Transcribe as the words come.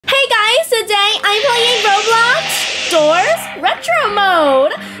Today I'm playing Roblox Doors Retro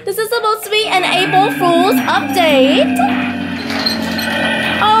Mode. This is supposed to be an April Fool's update.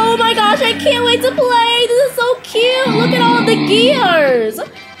 Oh my gosh, I can't wait to play. This is so cute. Look at all the gears.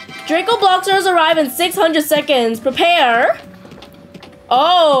 DRAKOBLOXXERS arrive in 600 seconds. Prepare.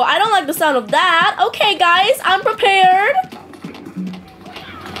 Oh, I don't like the sound of that. Okay, guys, I'm prepared.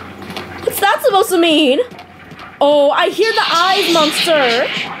 What's that supposed to mean? Oh, I hear the eyes monster.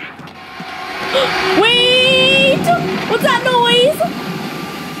 Wait! What's that noise?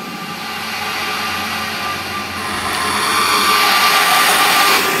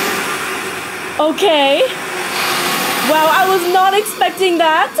 Okay. Wow, I was not expecting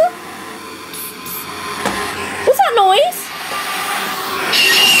that. What's that noise?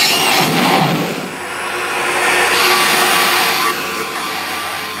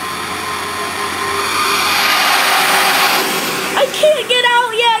 I can't get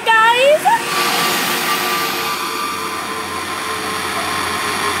out yet, guys.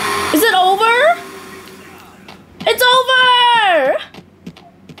 Is it over? It's over!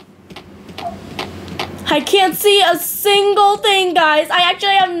 I can't see a single thing, guys. I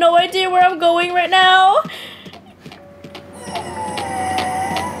actually have no idea where I'm going right now.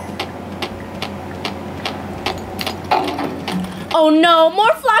 Oh no,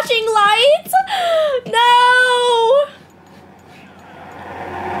 more flashing lights? No!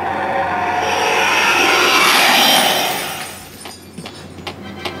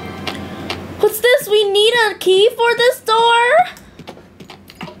 What's this? We need a key for this door?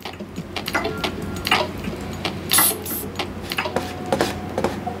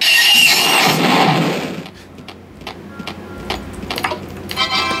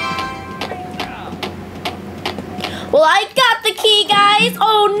 Well, I got the key, guys.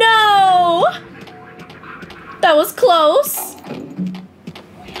 Oh no! That was close.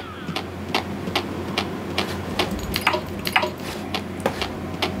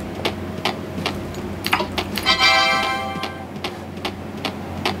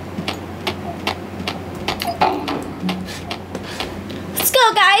 Let's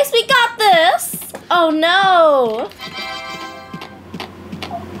go, guys. We got this. Oh no.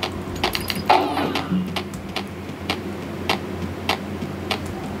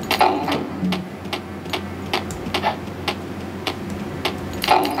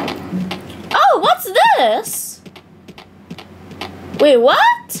 Oh, what's this? Wait,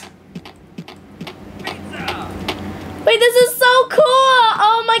 what? Wait, this is so cool!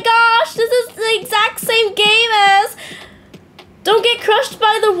 Oh my gosh, this is the exact same game as Don't Get Crushed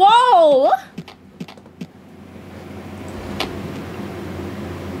by the Wall!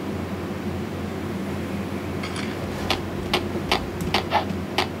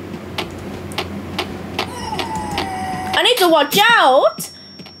 I need to watch out!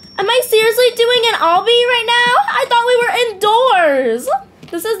 Am I seriously doing an obby right now? I thought we were indoors!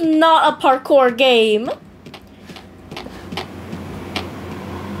 This is not a parkour game.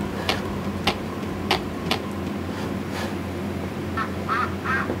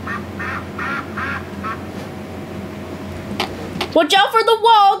 Watch out for the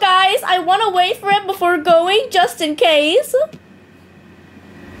wall, guys! I want to wait for it before going, just in case.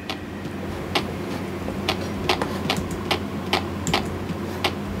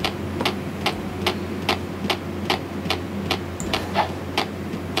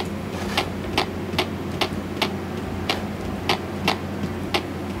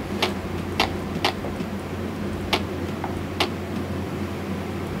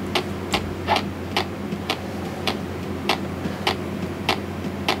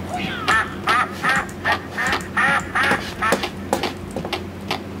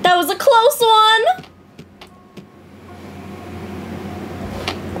 That was a close one.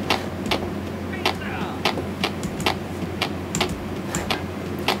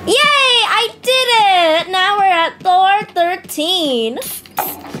 Yay! I did it! Now we're at door 13.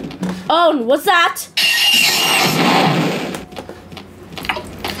 Oh, what's that?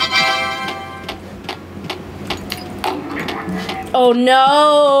 Oh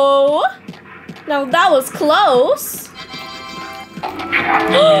no! Now that was close.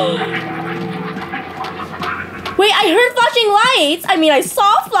 Wait, I heard flashing lights. I mean, I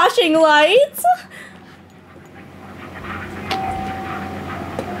saw flashing lights.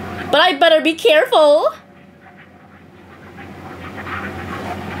 But I better be careful.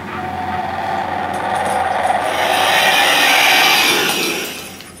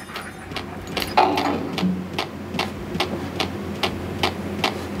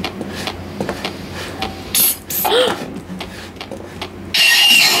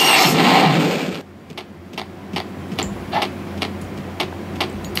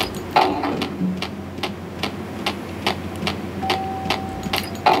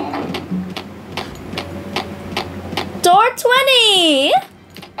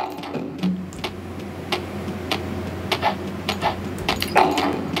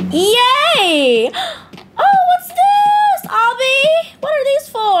 Yay! Oh, what's this? Obby? What are these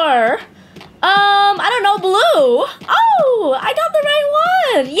for? I don't know, blue. Oh, I got the right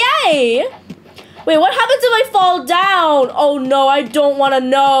one. Yay! Wait, what happens if I fall down? Oh no, I don't want to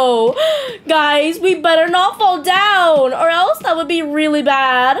know. Guys, we better not fall down or else that would be really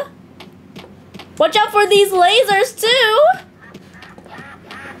bad. Watch out for these lasers too.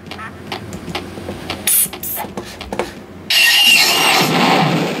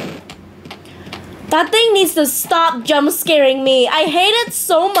 That thing needs to stop jump scaring me. I hate it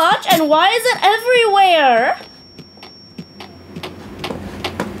so much, and why is it everywhere?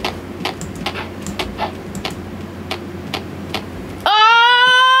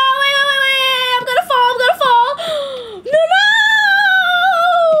 Oh, wait. I'm gonna fall. No!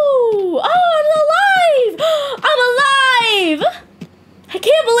 Oh, I'm alive! I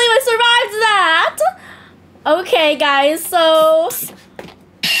can't believe I survived that. Okay, guys, so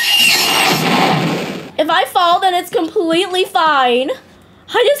if I fall, then it's completely fine.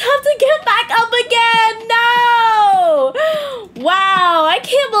 I just have to get back up again. No! Wow, I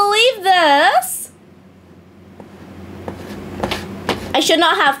can't believe this. I should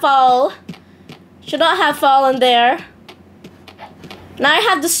not have fallen there. Now I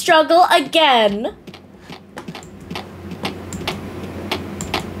have to struggle again.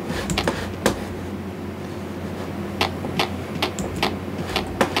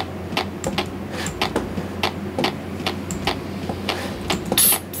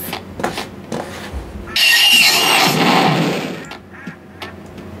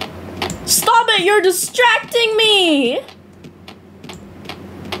 You're distracting me!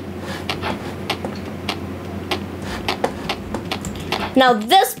 Now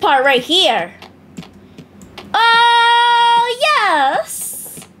this part right here. Oh,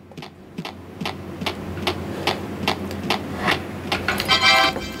 yes!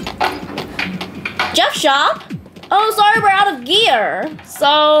 Jeff Shop? Oh, sorry, we're out of gear.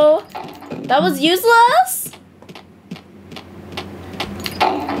 So, that was useless?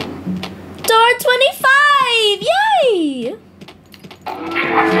 Door 25! Yay!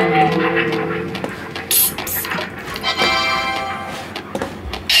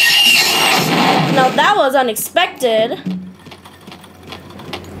 Now that was unexpected.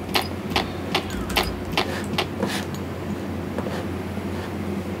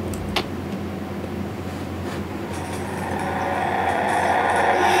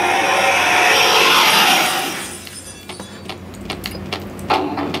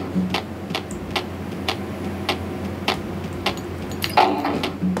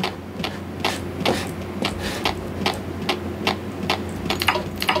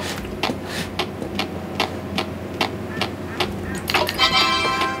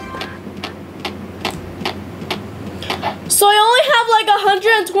 So I only have like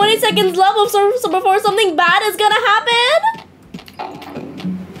 120 seconds left so before something bad is gonna happen?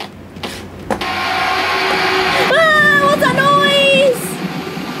 Ah, what's that noise?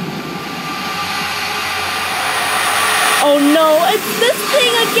 Oh no, it's this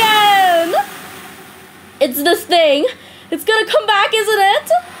thing again! It's this thing. It's gonna come back, isn't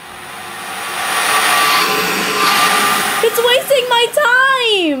it? It's wasting my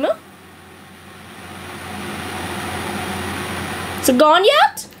time! Is it gone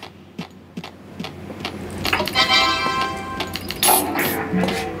yet?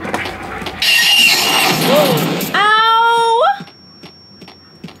 Ow!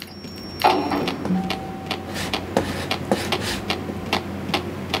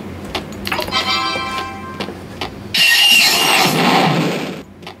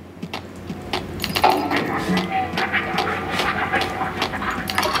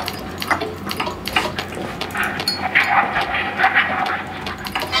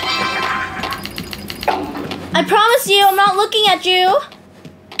 I promise you, I'm not looking at you.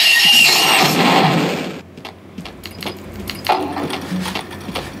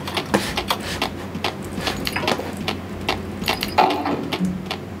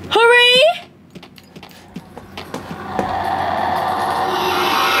 Hurry!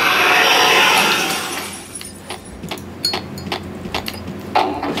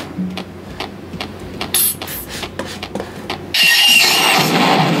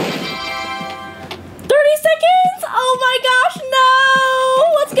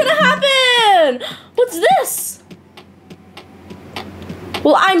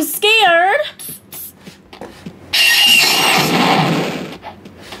 Well, I'm scared.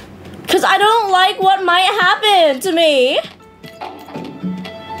 Because I don't like what might happen to me.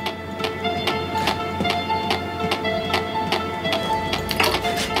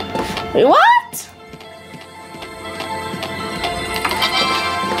 Wait, what?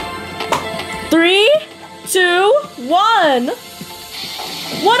 won!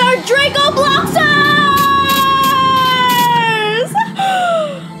 What are DRAKOBLOXXERS?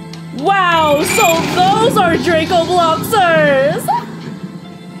 Wow, so those are DRAKOBLOXXERS!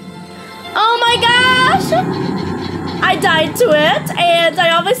 Oh my gosh! I died to it, and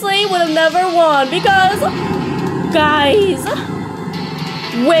I obviously would have never won because... Guys...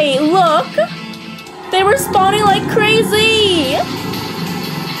 Wait, look! They were spawning like crazy!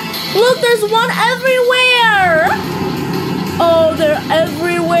 Look, there's one everywhere! Oh, they're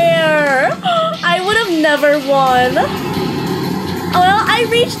everywhere! I would have never won. Well, I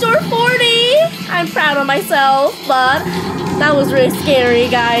reached door 40! I'm proud of myself, but that was really scary,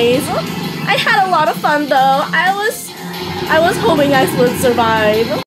 guys. I had a lot of fun, though. I was hoping I would survive.